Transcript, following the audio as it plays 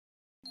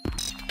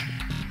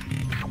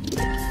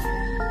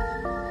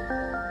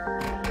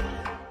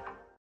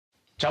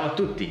Ciao a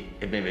tutti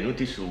e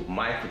benvenuti su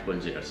My Football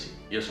Jersey.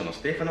 Io sono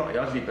Stefano e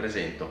oggi vi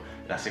presento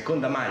la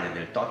seconda maglia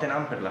del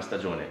Tottenham per la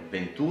stagione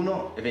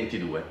 21 e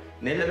 22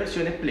 nella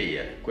versione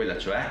player, quella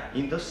cioè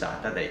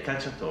indossata dai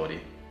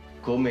calciatori.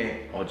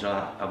 Come ho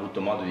già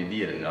avuto modo di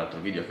dire nell'altro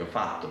video che ho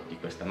fatto di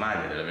questa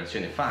maglia della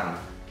versione fan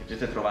che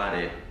potete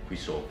trovare qui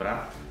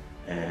sopra,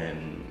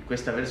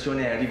 questa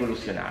versione è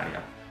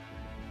rivoluzionaria.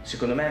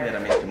 Secondo me è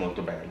veramente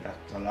molto bella.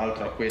 Tra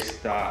l'altro ha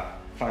questa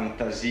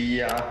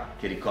fantasia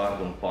che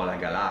ricorda un po' la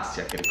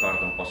galassia, che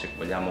ricorda un po', se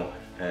vogliamo,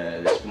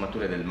 le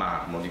sfumature del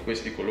marmo, di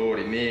questi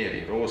colori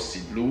neri,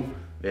 rossi, blu,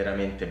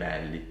 veramente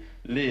belli.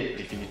 Le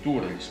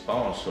rifiniture, gli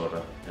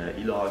sponsor,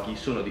 i loghi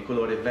sono di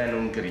colore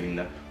Venom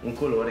Green, un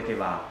colore che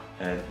va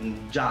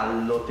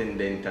giallo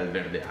tendente al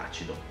verde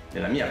acido.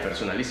 Nella mia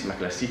personalissima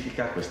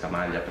classifica questa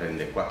maglia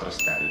prende 4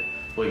 stelle.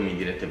 Poi mi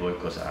direte voi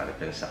cosa ne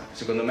pensate.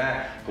 Secondo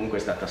me comunque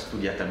è stata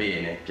studiata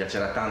bene,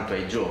 piacerà tanto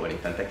ai giovani,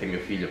 tant'è che mio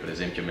figlio per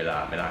esempio me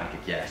l'ha anche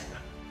chiesta.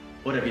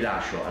 Ora vi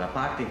lascio alla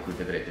parte in cui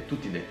vedrete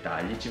tutti i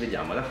dettagli, ci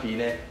vediamo alla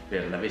fine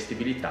per la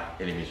vestibilità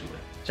e le misure.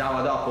 Ciao,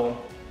 a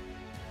dopo!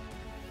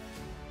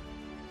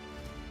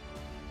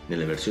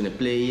 Nella versione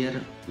player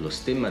lo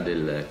stemma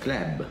del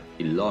club,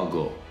 il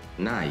logo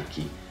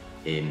Nike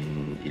e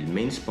il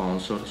main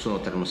sponsor sono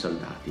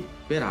termosaldati.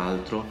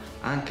 Peraltro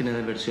anche nella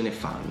versione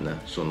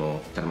fan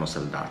sono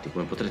termosaldati,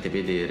 come potrete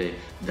vedere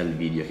dal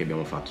video che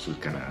abbiamo fatto sul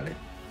canale.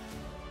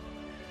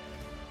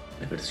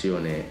 La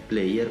versione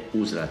player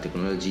usa la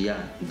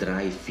tecnologia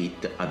Dry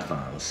Fit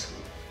Advance.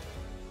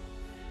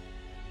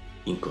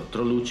 In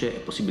controluce è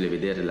possibile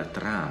vedere la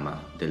trama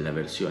della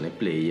versione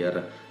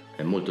player,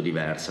 è molto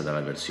diversa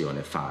dalla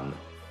versione fan.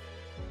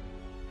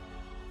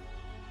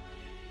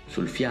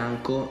 Sul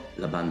fianco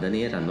la banda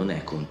nera non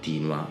è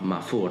continua,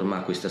 ma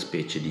forma questa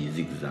specie di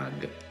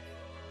zigzag.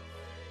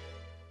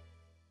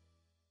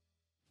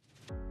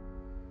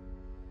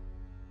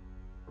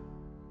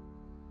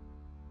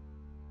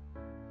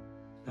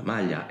 La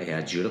maglia è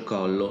a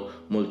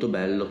girocollo, molto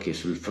bello che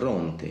sul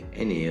fronte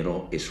è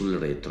nero e sul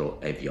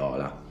retro è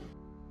viola.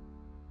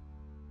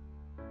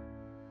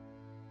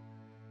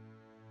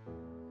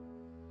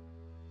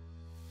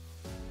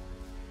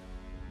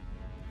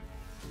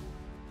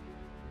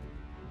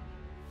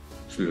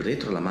 Sul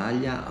retro la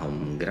maglia ha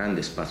un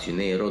grande spazio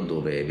nero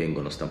dove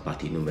vengono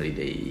stampati i numeri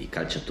dei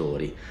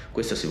calciatori.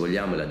 Questa, se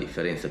vogliamo, è la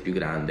differenza più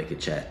grande che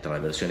c'è tra la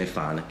versione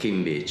fan, che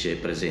invece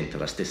presenta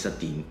la stessa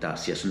tinta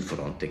sia sul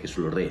fronte che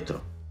sul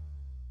retro.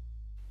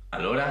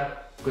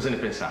 Allora, cosa ne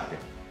pensate?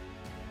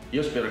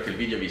 Io spero che il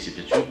video vi sia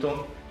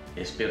piaciuto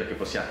e spero che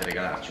possiate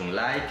regalarci un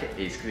like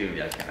e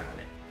iscrivervi al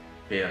canale.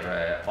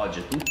 Per oggi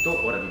è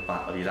tutto, ora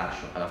vi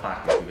lascio alla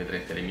parte in cui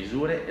vedrete le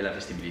misure e la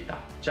vestibilità.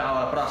 Ciao,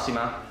 alla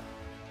prossima!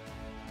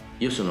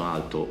 Io sono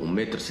alto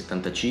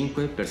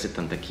 1,75 m x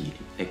 70 kg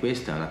e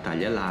questa è una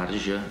taglia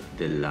large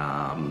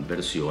della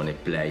versione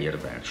player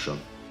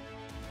version.